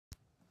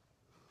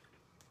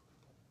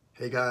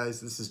Hey guys,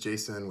 this is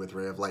Jason with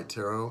Ray of Light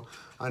Tarot.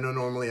 I know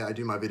normally I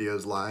do my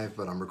videos live,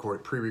 but I'm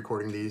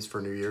pre-recording these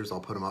for New Year's. I'll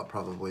put them up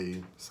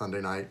probably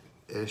Sunday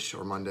night-ish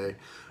or Monday.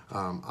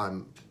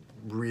 I'm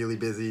really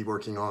busy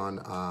working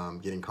on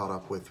getting caught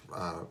up with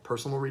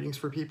personal readings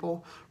for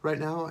people right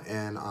now,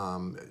 and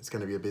it's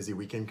going to be a busy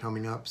weekend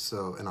coming up,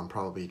 and I'm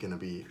probably going to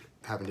be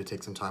having to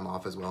take some time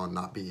off as well and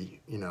not be,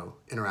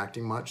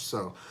 interacting much.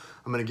 So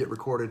I'm going to get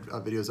recorded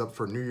videos up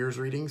for New Year's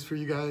readings for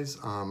you guys.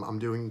 I'm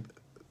going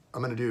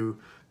to do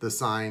the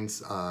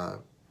signs,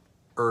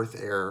 earth,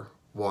 air,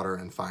 water,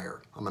 and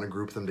fire. I'm going to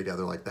group them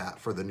together like that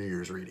for the New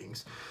Year's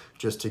readings,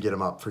 just to get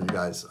them up for you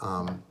guys.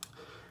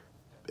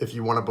 If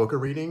you want to book a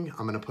reading,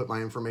 I'm going to put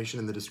my information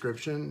in the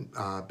description.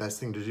 Best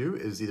thing to do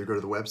is either go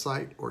to the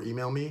website or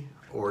email me,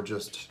 or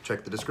just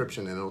check the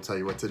description and it'll tell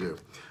you what to do.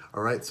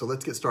 All right, so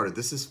let's get started.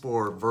 This is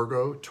for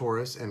Virgo,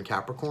 Taurus, and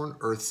Capricorn,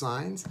 earth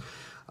signs.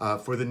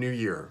 For the new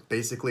year,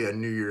 basically a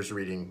New Year's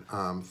reading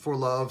for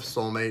love,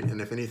 soulmate, and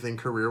if anything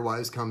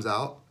career-wise comes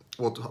out,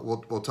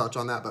 we'll touch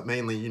on that. But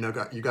mainly,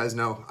 you guys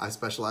know I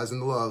specialize in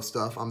the love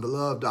stuff. I'm the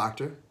love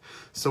doctor.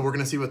 So we're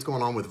gonna see what's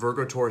going on with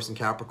Virgo, Taurus, and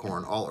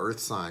Capricorn, all earth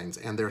signs,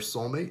 and their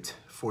soulmate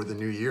for the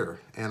new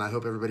year. And I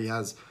hope everybody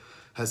has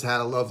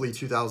had a lovely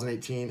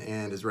 2018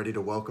 and is ready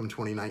to welcome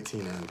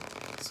 2019 in.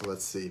 So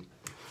let's see.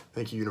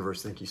 Thank you,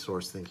 universe. Thank you,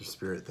 source. Thank you,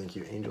 spirit. Thank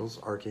you, angels,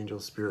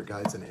 archangels, spirit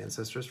guides, and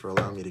ancestors for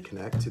allowing me to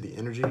connect to the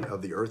energy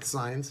of the earth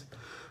signs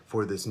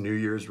for this New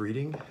Year's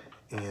reading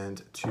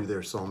and to their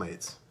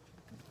soulmates.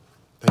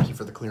 Thank you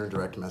for the clear and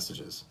direct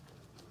messages.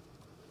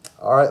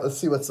 All right, let's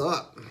see what's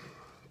up.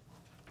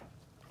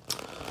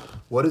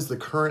 What is the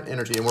current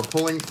energy? And we're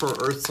pulling for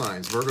earth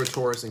signs, Virgo,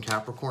 Taurus, and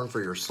Capricorn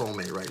for your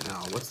soulmate right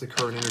now. What's the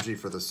current energy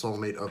for the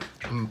soulmate of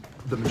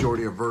the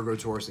majority of Virgo,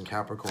 Taurus, and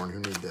Capricorn who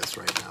need this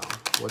right now?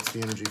 What's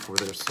the energy for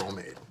their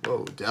soulmate?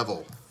 Whoa,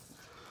 devil.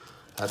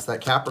 That's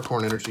that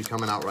Capricorn energy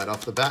coming out right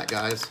off the bat,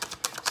 guys.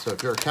 So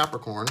if you're a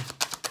Capricorn,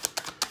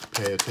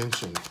 pay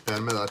attention.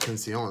 Verme la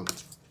atención.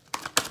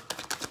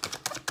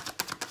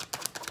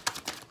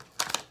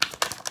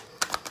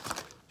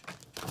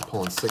 I'm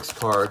pulling 6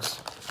 cards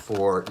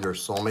for your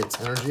soulmate's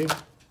energy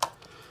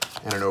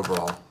and an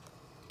overall.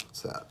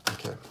 What's that?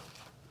 Okay.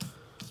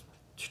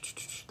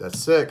 That's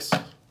 6.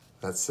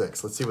 That's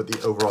 6. Let's see what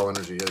the overall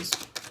energy is.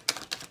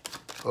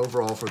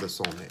 Overall for the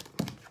soulmate.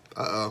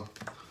 Uh-oh.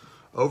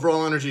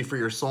 Overall energy for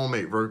your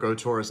soulmate, Virgo,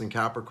 Taurus, and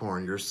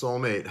Capricorn. Your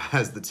soulmate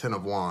has the 10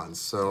 of Wands.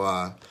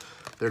 So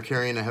they're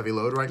carrying a heavy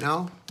load right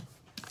now.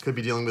 Could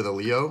be dealing with a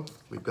Leo.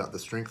 We've got the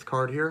Strength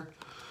card here.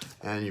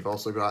 And you've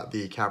also got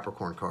the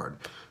Capricorn card.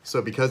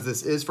 So because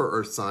this is for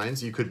earth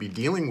signs, you could be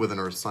dealing with an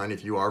earth sign.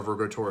 If you are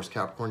Virgo, Taurus,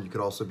 Capricorn, you could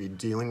also be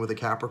dealing with a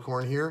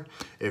Capricorn here.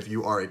 If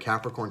you are a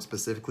Capricorn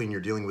specifically and you're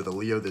dealing with a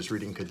Leo, this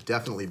reading could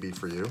definitely be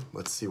for you.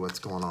 Let's see what's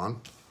going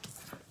on.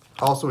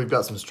 Also, we've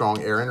got some strong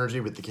air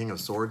energy with the King of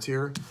Swords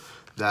here.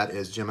 That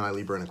is Gemini,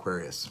 Libra, and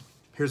Aquarius.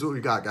 Here's what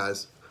we've got,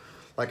 guys.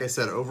 Like I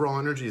said, overall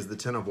energy is the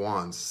 10 of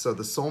Wands. So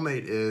the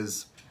soulmate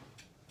is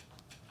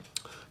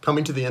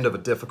coming to the end of a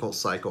difficult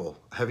cycle,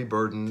 heavy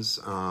burdens.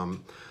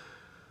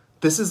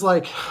 This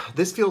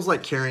feels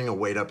like carrying a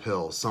weight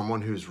uphill.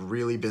 Someone who's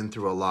really been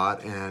through a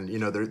lot, and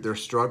they're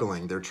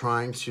struggling. They're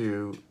trying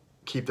to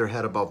keep their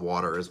head above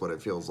water, is what it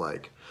feels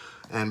like.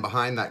 And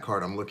behind that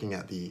card, I'm looking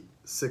at the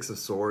 6 of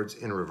Swords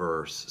in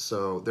reverse.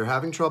 So they're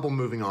having trouble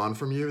moving on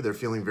from you. They're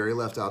feeling very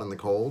left out in the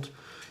cold.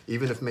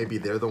 Even if maybe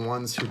they're the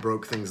ones who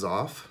broke things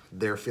off,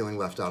 they're feeling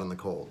left out in the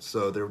cold.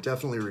 So they're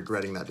definitely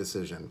regretting that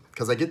decision.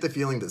 Because I get the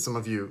feeling that some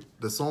of you,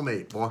 the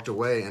soulmate, walked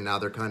away and now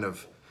they're kind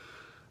of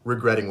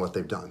regretting what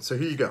they've done. So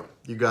here you go.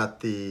 You got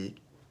the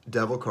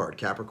Devil card,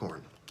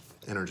 Capricorn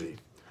energy.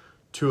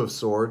 2 of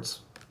Swords,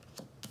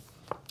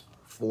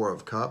 4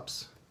 of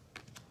Cups,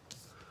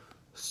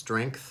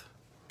 Strength,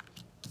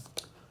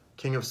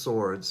 King of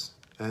Swords,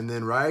 and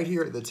then right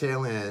here at the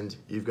tail end,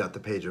 you've got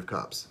the Page of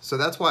Cups. So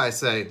that's why I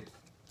say,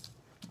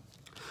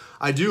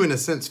 I do in a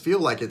sense feel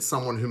like it's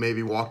someone who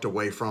maybe walked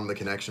away from the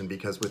connection,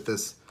 because with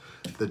this,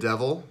 the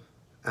Devil,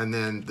 and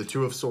then the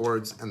 2 of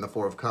Swords and the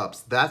 4 of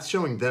Cups, that's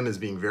showing them as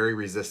being very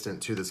resistant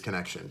to this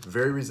connection.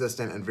 Very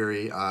resistant and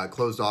very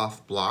closed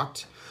off,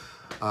 blocked.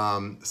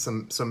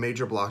 Some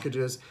major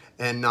blockages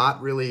and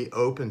not really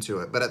open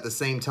to it. But at the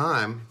same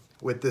time,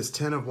 with this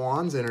 10 of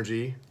Wands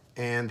energy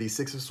and the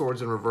 6 of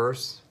Swords in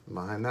reverse,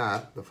 behind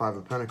that, the 5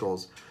 of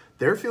Pentacles,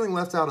 they're feeling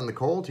left out in the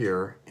cold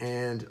here,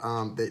 and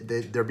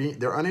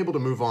they're unable to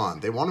move on.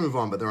 They want to move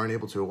on, but they're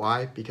unable to.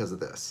 Why? Because of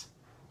this.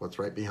 What's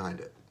right behind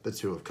it? The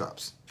 2 of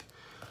Cups.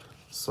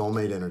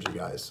 Soulmate energy,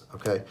 guys.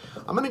 Okay,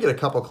 I'm gonna get a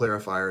couple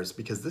clarifiers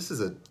because this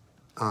is a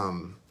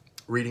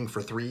reading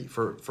for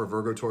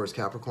Virgo, Taurus,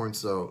 Capricorn.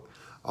 So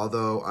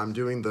although I'm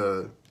doing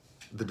the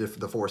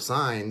 4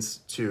 signs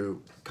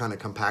to kind of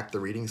compact the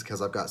readings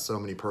because I've got so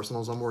many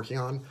personals I'm working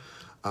on,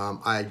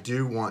 I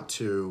do want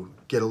to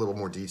get a little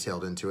more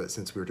detailed into it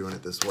since we're doing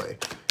it this way.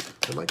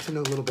 I'd like to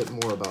know a little bit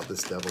more about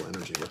this Devil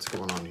energy. What's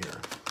going on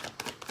here?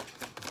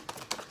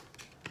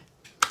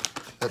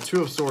 That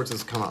 2 of Swords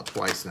has come out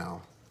twice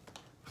now.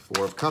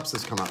 4 of Cups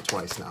has come out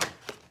twice now.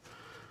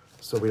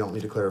 So we don't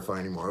need to clarify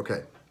anymore.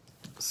 Okay.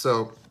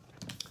 So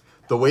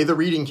the way the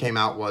reading came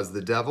out was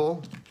the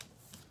Devil,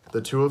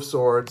 the Two of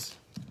Swords,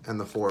 and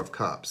the Four of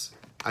Cups.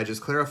 I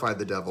just clarified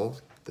the Devil,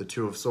 the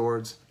Two of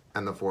Swords,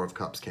 and the Four of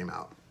Cups came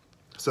out.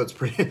 So it's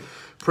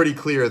pretty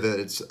clear that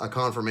it's a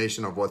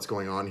confirmation of what's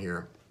going on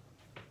here.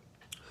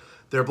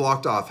 They're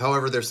blocked off.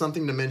 However, there's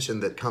something to mention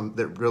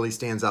that really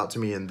stands out to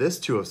me in this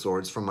Two of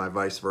Swords from my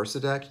vice versa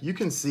deck. You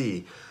can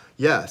see,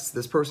 yes,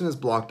 this person is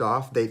blocked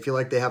off. They feel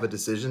like they have a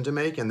decision to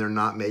make and they're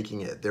not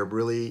making it. They're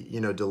really,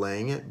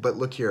 delaying it. But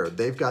look here,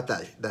 they've got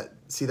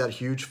see that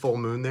huge full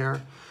moon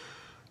there?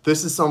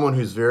 This is someone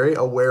who's very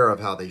aware of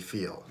how they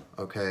feel,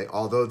 okay?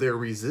 Although they're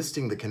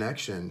resisting the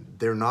connection,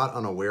 they're not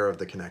unaware of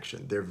the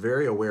connection. They're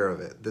very aware of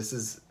it. This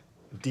is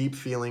deep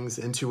feelings,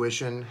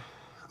 intuition,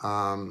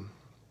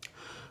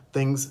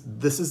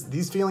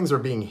 these feelings are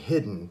being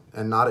hidden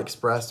and not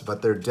expressed,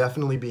 but they're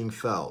definitely being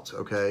felt,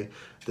 okay?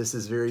 This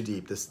is very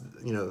deep. This,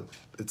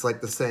 it's like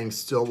the saying,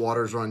 still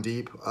waters run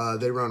deep.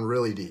 They run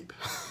really deep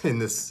in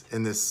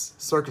this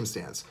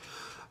circumstance.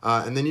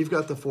 And then you've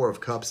got the Four of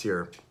Cups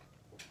here.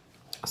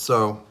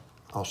 So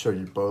I'll show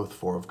you both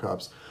Four of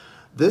Cups.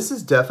 This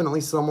is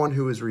definitely someone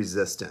who is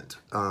resistant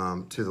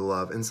to the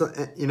love. And so,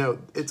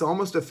 it's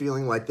almost a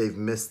feeling like they've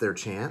missed their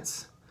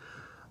chance.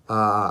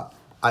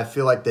 I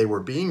feel like they were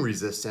being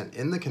resistant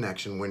in the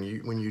connection when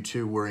you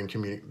two were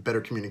in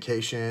better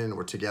communication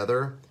or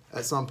together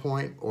at some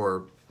point,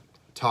 or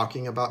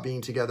talking about being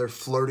together,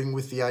 flirting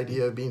with the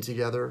idea of being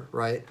together,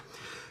 right?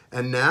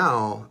 And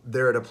now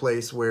they're at a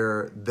place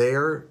where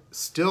they're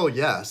still,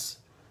 yes,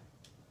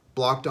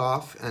 blocked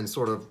off and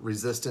sort of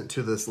resistant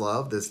to this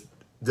love, this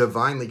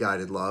divinely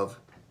guided love,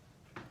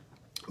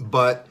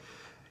 but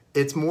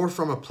it's more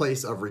from a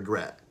place of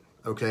regret.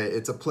 Okay,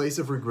 it's a place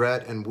of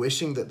regret and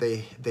wishing that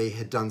they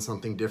had done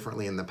something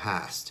differently in the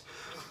past.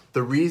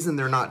 The reason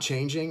they're not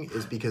changing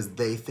is because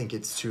they think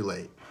it's too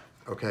late.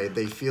 Okay,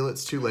 they feel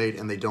it's too late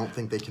and they don't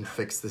think they can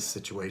fix this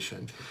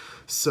situation.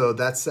 So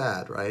that's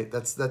sad, right?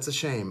 That's a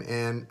shame.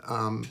 And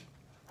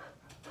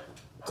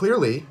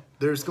clearly,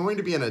 there's going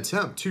to be an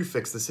attempt to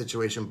fix the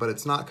situation, but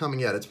it's not coming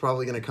yet. It's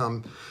probably going to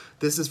come.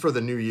 This is for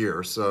the new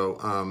year, so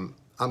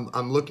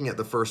I'm looking at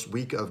the first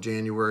week of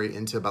January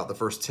into about the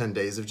first 10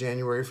 days of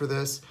January for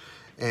this.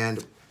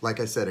 And like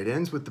I said, it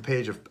ends with the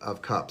Page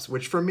of Cups,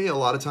 which for me, a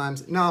lot of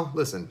times, no,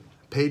 listen,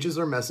 pages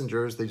are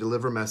messengers. They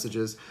deliver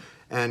messages.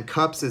 And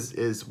cups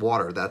is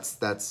water.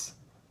 That's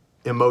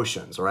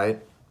emotions,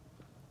 right?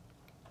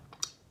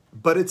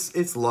 But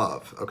it's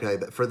love, okay?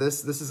 For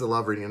this is a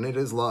love reading, and it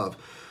is love.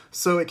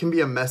 So it can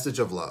be a message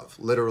of love,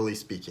 literally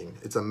speaking.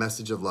 It's a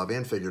message of love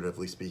and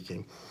figuratively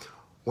speaking.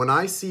 When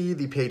I see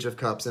the Page of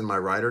Cups in my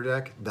Rider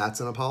deck,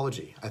 that's an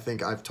apology. I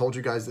think I've told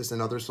you guys this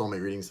in other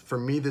soulmate readings. For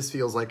me, this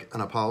feels like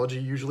an apology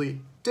usually,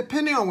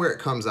 depending on where it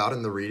comes out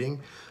in the reading,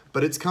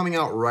 but it's coming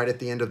out right at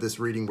the end of this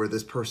reading where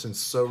this person's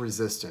so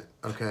resistant,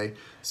 okay?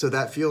 So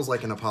that feels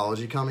like an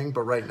apology coming,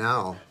 but right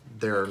now,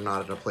 they're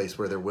not at a place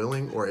where they're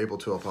willing or able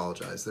to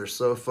apologize. They're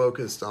so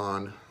focused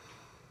on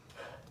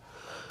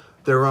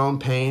their own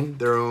pain,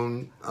 their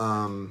own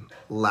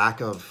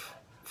lack of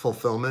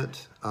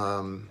fulfillment,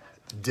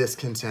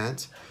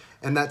 discontent.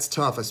 And that's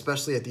tough,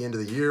 especially at the end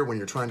of the year when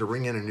you're trying to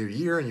ring in a new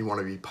year and you want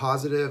to be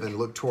positive and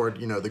look toward,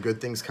 the good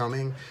things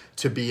coming,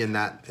 to be in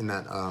that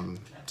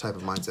type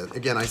of mindset.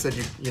 Again, I said,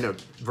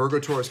 Virgo,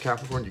 Taurus,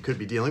 Capricorn, you could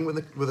be dealing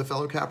with a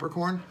fellow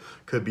Capricorn,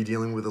 could be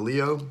dealing with a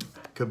Leo,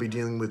 could be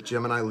dealing with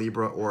Gemini,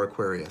 Libra, or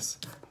Aquarius.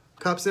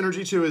 Cups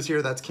energy too is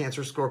here. That's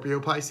Cancer, Scorpio,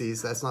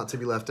 Pisces. That's not to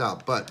be left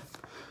out, but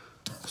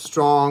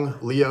strong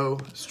Leo,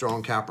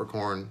 strong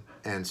Capricorn,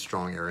 and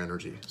strong air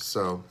energy.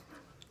 So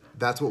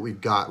that's what we've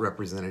got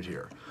represented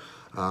here.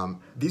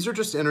 These are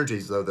just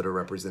energies, though, that are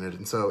represented,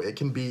 and so it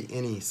can be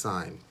any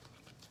sign.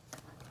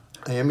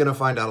 I am going to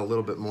find out a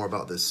little bit more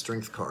about this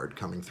Strength card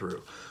coming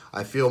through.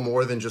 I feel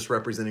more than just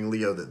representing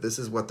Leo, that this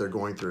is what they're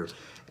going through.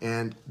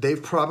 And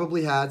they've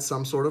probably had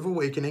some sort of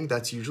awakening.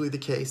 That's usually the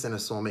case in a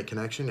soulmate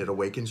connection. It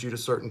awakens you to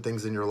certain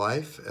things in your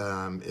life.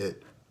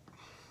 It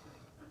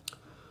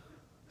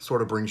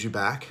sort of brings you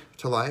back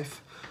to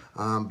life.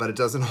 But it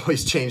doesn't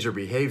always change your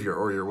behavior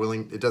or your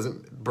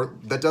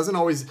that doesn't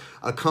always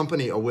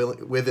accompany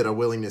with it a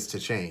willingness to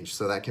change.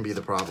 So that can be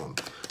the problem.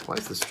 Why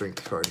is the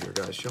Strength card here,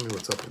 guys? Show me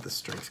what's up with the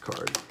Strength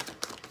card.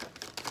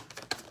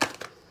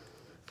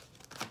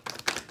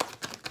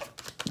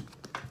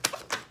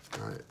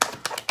 All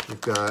right, we've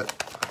got,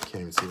 I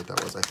can't even see what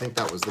that was. I think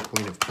that was the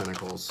Queen of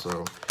Pentacles.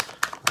 So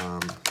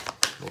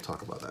we'll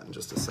talk about that in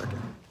just a second.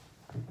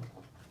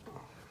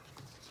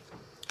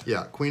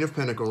 Yeah, Queen of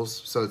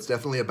Pentacles, so it's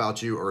definitely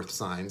about you, Earth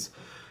signs.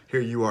 Here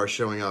you are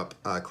showing up,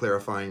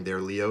 clarifying their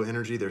Leo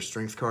energy, their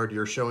Strength card.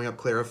 You're showing up,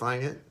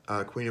 clarifying it.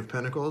 Queen of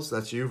Pentacles,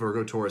 that's you,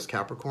 Virgo, Taurus,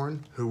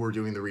 Capricorn, who we're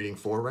doing the reading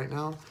for right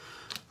now.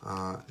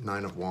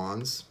 Nine of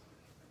Wands,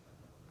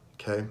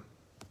 okay.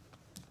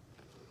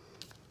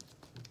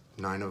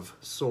 Nine of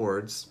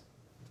Swords,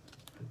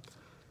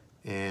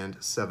 and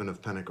Seven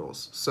of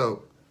Pentacles.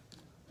 So,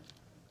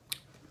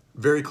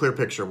 very clear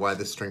picture why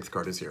this Strength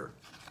card is here.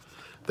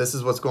 This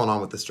is what's going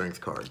on with the Strength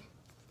card.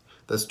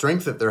 The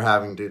strength that they're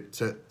having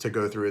to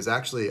go through is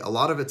actually, a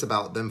lot of it's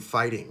about them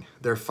fighting.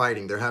 They're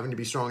fighting. They're having to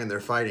be strong, and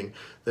they're fighting.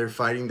 They're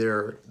fighting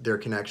their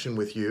connection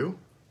with you.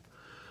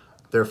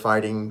 They're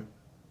fighting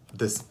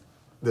this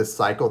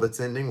cycle that's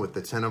ending with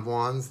the 10 of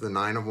Wands, the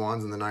 9 of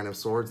Wands, and the 9 of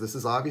Swords. This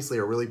is obviously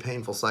a really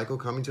painful cycle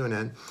coming to an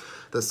end.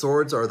 The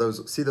swords are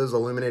those, see those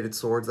illuminated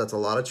swords? That's a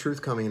lot of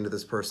truth coming into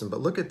this person.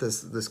 But look at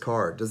this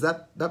card.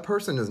 That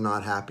person is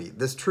not happy.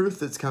 This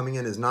truth that's coming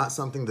in is not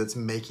something that's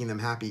making them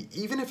happy,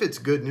 even if it's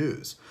good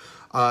news.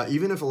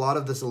 Even if a lot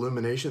of this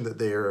illumination that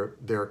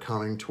they're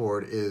coming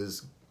toward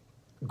is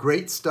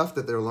great stuff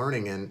that they're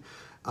learning, and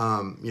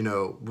you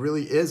know,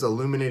 really is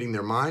illuminating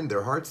their mind,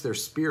 their hearts, their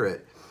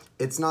spirit.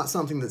 It's not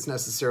something that's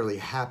necessarily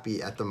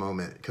happy at the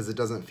moment because it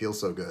doesn't feel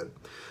so good.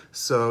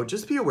 So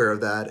just be aware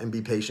of that and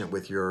be patient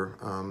with your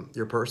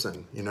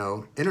person. You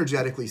know,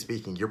 energetically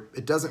speaking,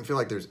 it doesn't feel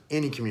like there's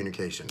any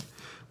communication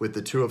with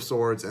the 2 of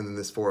Swords and then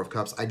this 4 of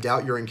Cups. I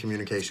doubt you're in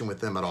communication with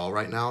them at all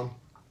right now.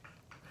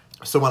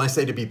 So when I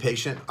say to be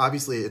patient,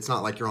 obviously it's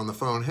not like you're on the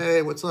phone,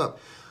 hey, what's up?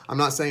 I'm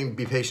not saying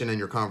be patient in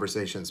your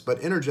conversations,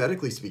 but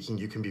energetically speaking,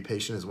 you can be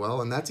patient as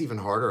well. And that's even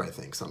harder, I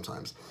think,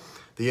 sometimes.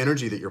 The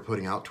energy that you're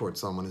putting out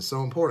towards someone is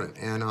so important.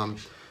 And,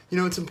 you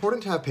know, it's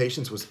important to have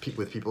patience with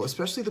people,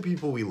 especially the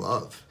people we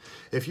love.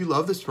 If you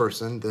love this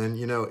person, then,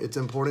 you know, it's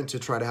important to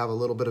try to have a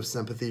little bit of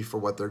sympathy for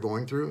what they're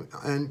going through.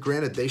 And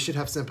granted, they should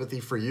have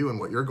sympathy for you and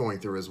what you're going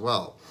through as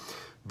well.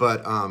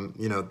 But,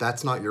 you know,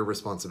 that's not your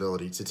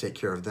responsibility to take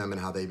care of them and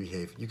how they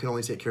behave. You can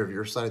only take care of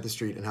your side of the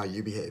street and how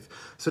you behave.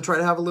 So try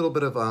to have a little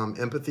bit of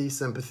empathy,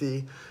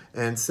 sympathy,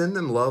 and send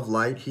them love,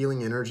 light,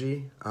 healing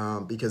energy,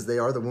 because they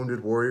are the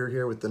wounded warrior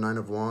here with the 9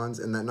 of Wands.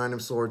 And that 9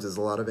 of Swords is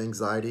a lot of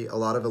anxiety, a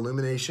lot of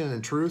illumination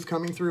and truth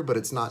coming through, but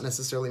it's not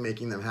necessarily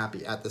making them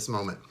happy at this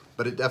moment.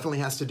 But it definitely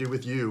has to do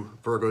with you,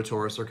 Virgo,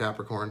 Taurus, or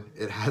Capricorn.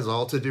 It has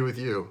all to do with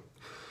you,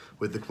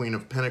 with the Queen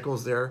of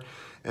Pentacles there.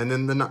 And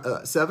then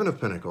the 7 of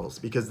Pentacles,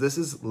 because this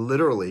is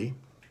literally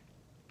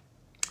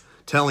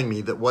telling me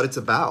that what it's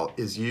about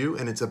is you,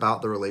 and it's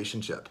about the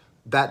relationship.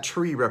 That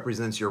tree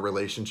represents your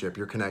relationship,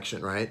 your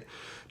connection, right?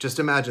 Just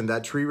imagine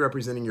that tree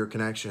representing your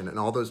connection, and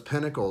all those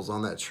pentacles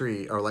on that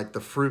tree are like the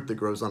fruit that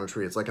grows on a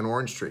tree. It's like an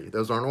orange tree.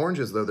 Those aren't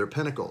oranges, though. They're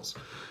pentacles,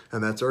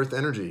 and that's earth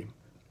energy.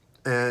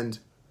 And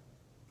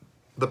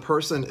the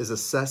person is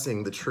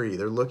assessing the tree.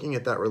 They're looking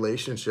at that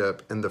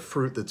relationship and the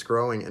fruit that's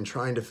growing and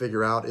trying to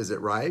figure out, is it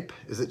ripe?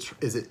 Is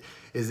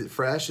it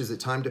fresh? Is it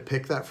time to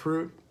pick that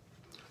fruit?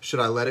 Should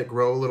I let it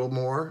grow a little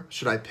more?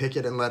 Should I pick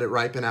it and let it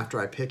ripen after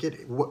I pick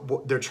it?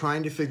 They're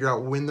trying to figure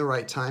out when the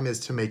right time is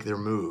to make their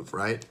move,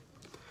 right?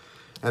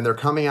 And they're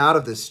coming out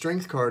of this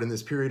Strength card in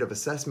this period of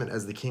assessment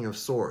as the King of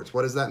Swords.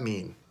 What does that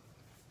mean?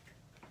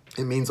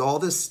 It means all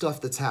this stuff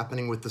that's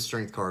happening with the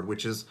Strength card,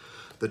 which is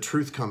the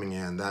truth coming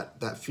in,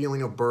 that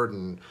feeling of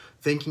burden,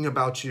 thinking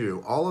about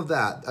you, all of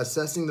that,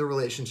 assessing the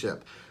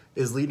relationship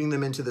is leading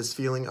them into this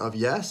feeling of,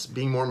 yes,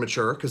 being more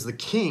mature, because the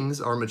kings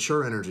are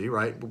mature energy,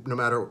 right? No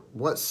matter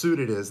what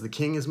suit it is, the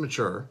king is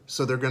mature.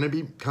 So they're going to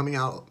be coming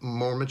out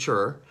more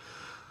mature.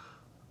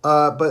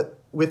 But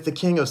with the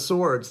King of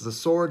Swords, the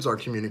swords are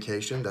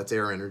communication. That's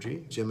air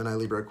energy, Gemini,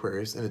 Libra,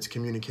 Aquarius, and it's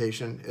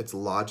communication. It's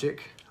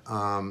logic.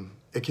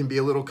 It can be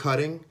a little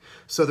cutting.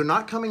 So they're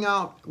not coming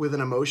out with an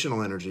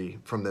emotional energy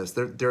from this.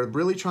 They're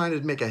really trying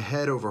to make a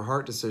head over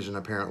heart decision,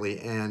 apparently,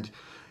 and,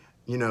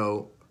 you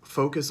know,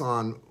 focus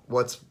on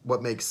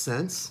what makes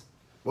sense,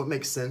 what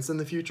makes sense in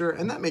the future.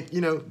 And that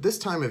you know, this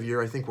time of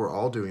year, I think we're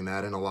all doing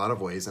that in a lot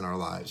of ways in our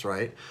lives,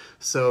 right?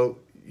 So,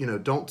 you know,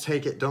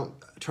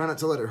 try not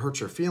to let it hurt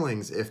your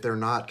feelings if they're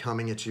not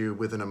coming at you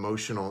with an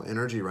emotional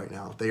energy right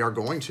now. They are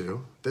going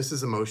to. This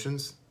is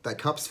emotions. That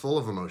cup's full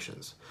of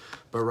emotions.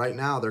 But right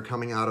now, they're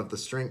coming out of the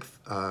Strength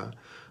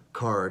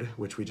card,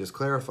 which we just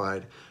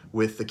clarified,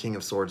 with the King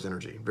of Swords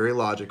energy. Very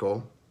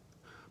logical.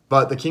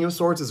 But the King of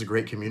Swords is a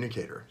great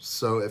communicator.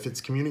 So if it's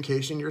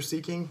communication you're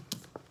seeking,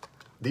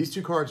 these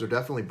two cards are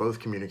definitely both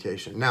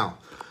communication. Now,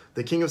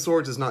 the King of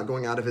Swords is not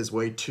going out of his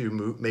way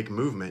to make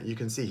movement. You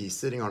can see he's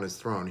sitting on his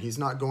throne. He's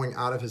not going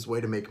out of his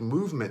way to make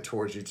movement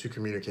towards you to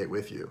communicate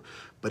with you.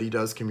 But he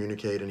does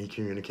communicate, and he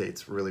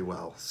communicates really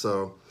well.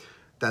 So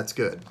that's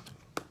good.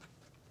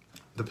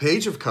 The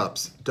Page of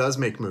Cups does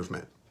make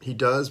movement. He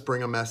does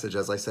bring a message.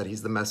 As I said,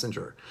 he's the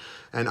messenger.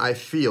 And I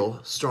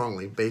feel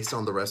strongly, based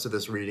on the rest of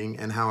this reading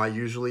and how I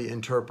usually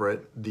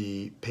interpret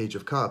the Page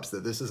of Cups,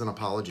 that this is an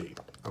apology,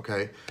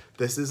 okay?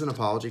 This is an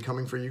apology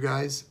coming for you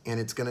guys, and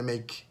it's going to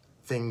make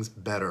things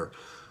better.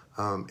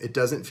 It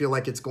doesn't feel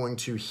like it's going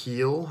to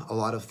heal a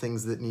lot of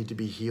things that need to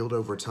be healed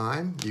over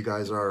time. You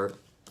guys are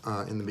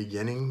in the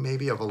beginning,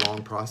 maybe, of a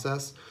long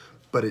process.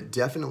 But it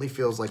definitely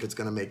feels like it's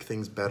going to make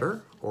things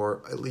better,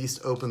 or at least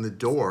open the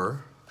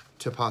door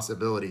to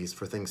possibilities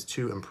for things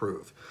to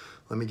improve.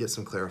 Let me get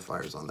some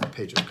clarifiers on that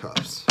Page of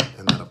Cups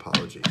and that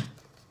apology.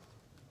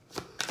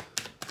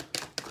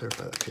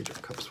 Clarify that Page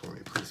of Cups for me,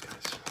 please,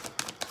 guys.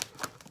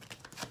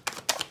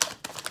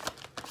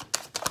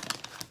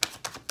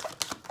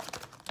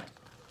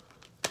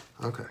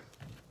 Okay.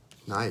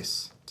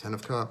 Nice. 10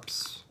 of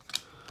Cups.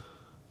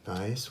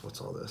 Nice.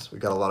 What's all this? We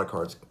got a lot of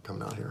cards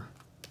coming out here.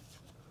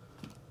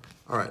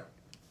 All right.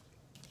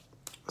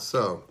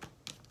 So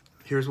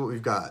here's what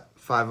we've got.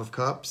 5 of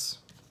Cups,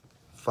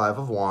 5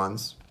 of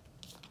Wands,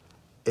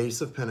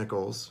 Ace of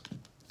Pentacles,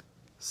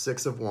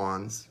 6 of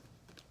Wands,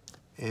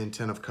 and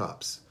 10 of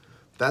Cups.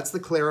 That's the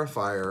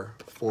clarifier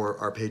for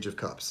our Page of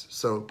Cups.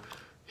 So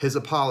his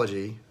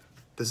apology,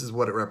 this is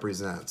what it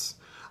represents.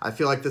 I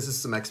feel like this is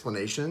some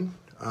explanation.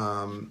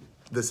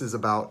 This is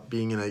about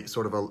being in a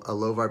sort of a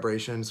low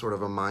vibration, sort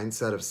of a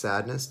mindset of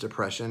sadness,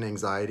 depression,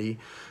 anxiety,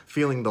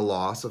 feeling the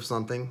loss of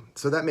something.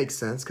 So that makes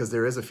sense because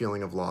there is a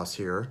feeling of loss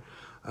here.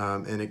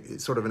 And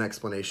it's sort of an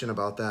explanation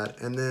about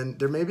that. And then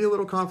there may be a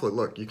little conflict.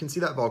 Look, you can see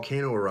that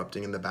volcano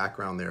erupting in the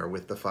background there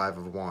with the 5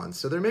 of Wands.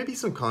 So there may be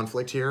some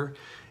conflict here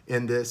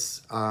in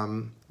this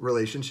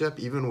relationship,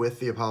 even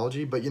with the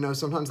apology. But, you know,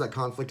 sometimes that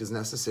conflict is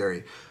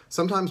necessary.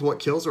 Sometimes what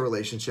kills a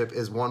relationship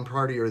is one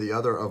party or the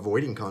other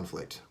avoiding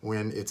conflict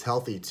when it's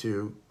healthy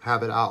to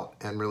have it out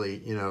and really,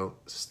 you know,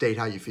 state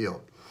how you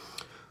feel.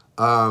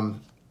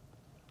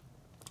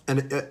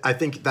 And I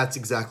think that's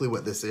exactly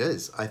what this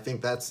is. I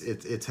think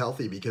it's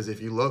healthy because if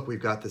you look,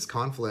 we've got this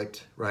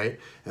conflict, right?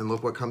 And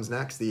look what comes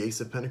next, the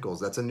Ace of Pentacles.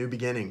 That's a new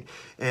beginning.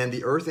 And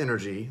the earth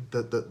energy,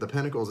 the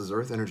Pentacles is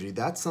earth energy.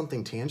 That's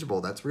something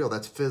tangible. That's real.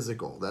 That's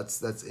physical.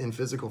 That's in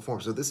physical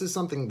form. So this is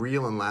something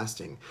real and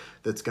lasting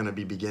that's going to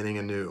be beginning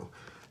anew.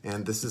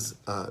 And this is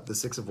the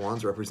 6 of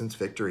Wands represents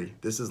victory.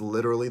 This is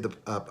literally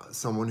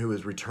someone who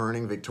is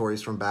returning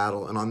victorious from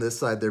battle. And on this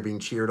side, they're being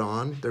cheered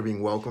on. They're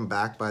being welcomed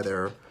back by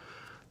their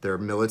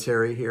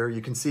military here.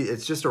 You can see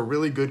it's just a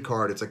really good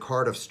card. It's a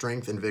card of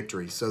strength and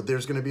victory. So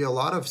there's going to be a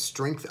lot of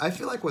strength. I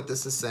feel like what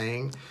this is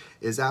saying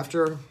is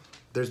after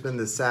there's been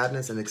this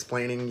sadness and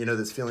explaining, you know,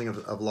 this feeling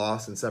of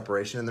loss and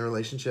separation in the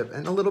relationship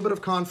and a little bit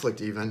of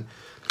conflict even,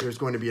 there's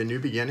going to be a new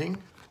beginning,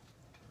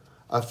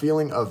 a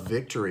feeling of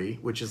victory,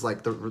 which is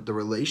like the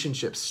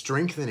relationship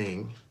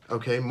strengthening,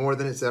 okay, more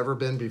than it's ever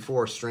been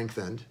before,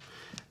 strengthened.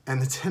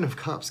 And the 10 of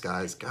Cups,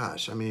 guys,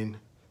 gosh, I mean,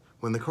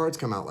 when the cards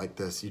come out like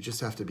this, you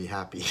just have to be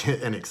happy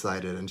and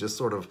excited and just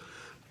sort of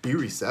be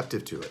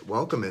receptive to it.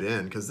 Welcome it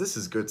in because this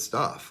is good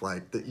stuff.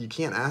 Like, you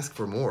can't ask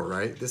for more,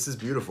 right? This is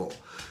beautiful.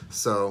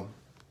 So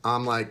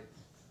I'm like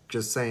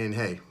just saying,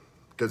 hey,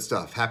 good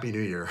stuff. Happy New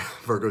Year,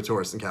 Virgo,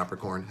 Taurus, and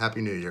Capricorn. Happy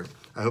New Year.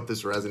 I hope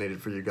this resonated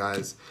for you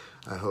guys.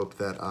 I hope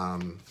that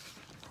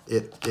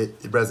it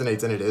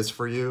resonates, and it is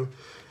for you,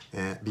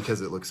 and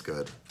because it looks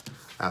good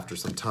after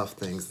some tough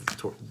things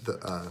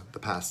the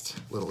past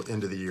little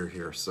end of the year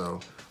here.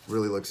 So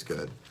really looks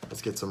good.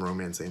 Let's get some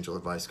romance angel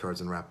advice cards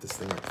and wrap this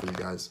thing up for you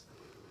guys.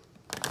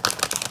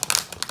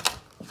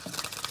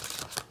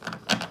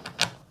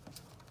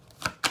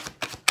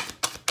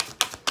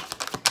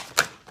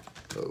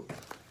 Oh.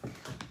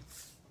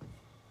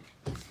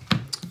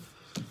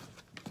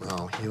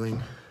 Well,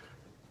 healing.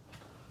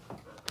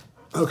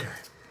 Okay.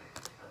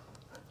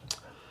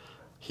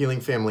 Healing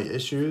family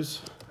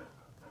issues.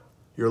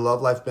 Your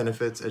love life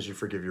benefits as you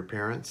forgive your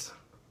parents.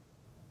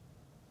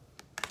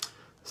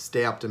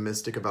 Stay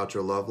optimistic about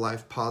your love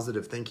life.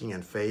 Positive thinking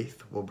and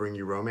faith will bring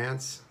you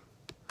romance.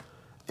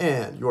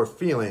 And your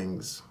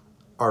feelings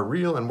are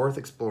real and worth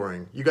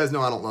exploring. You guys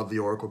know I don't love the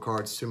oracle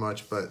cards too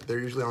much, but they're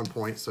usually on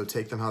point, so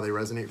take them how they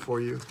resonate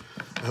for you.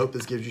 I hope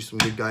this gives you some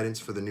good guidance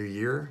for the new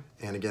year.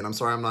 And again, I'm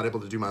sorry I'm not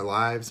able to do my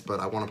lives, but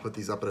I want to put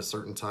these up at a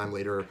certain time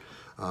later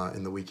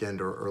in the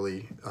weekend or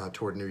early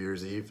toward New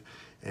Year's Eve.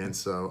 And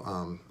so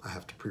I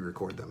have to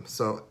pre-record them.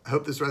 So I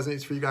hope this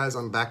resonates for you guys.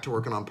 I'm back to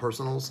working on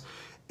personals.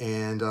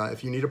 And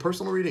if you need a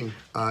personal reading,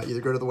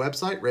 either go to the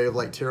website,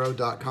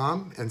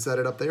 rayoflighttarot.com, and set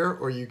it up there,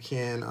 or you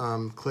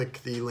can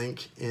click the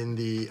link in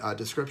the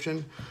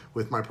description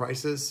with my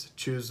prices.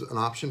 Choose an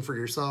option for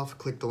yourself,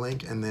 click the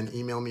link, and then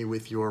email me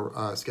with your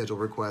schedule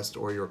request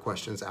or your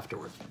questions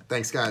afterward.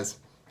 Thanks, guys.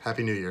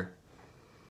 Happy New Year.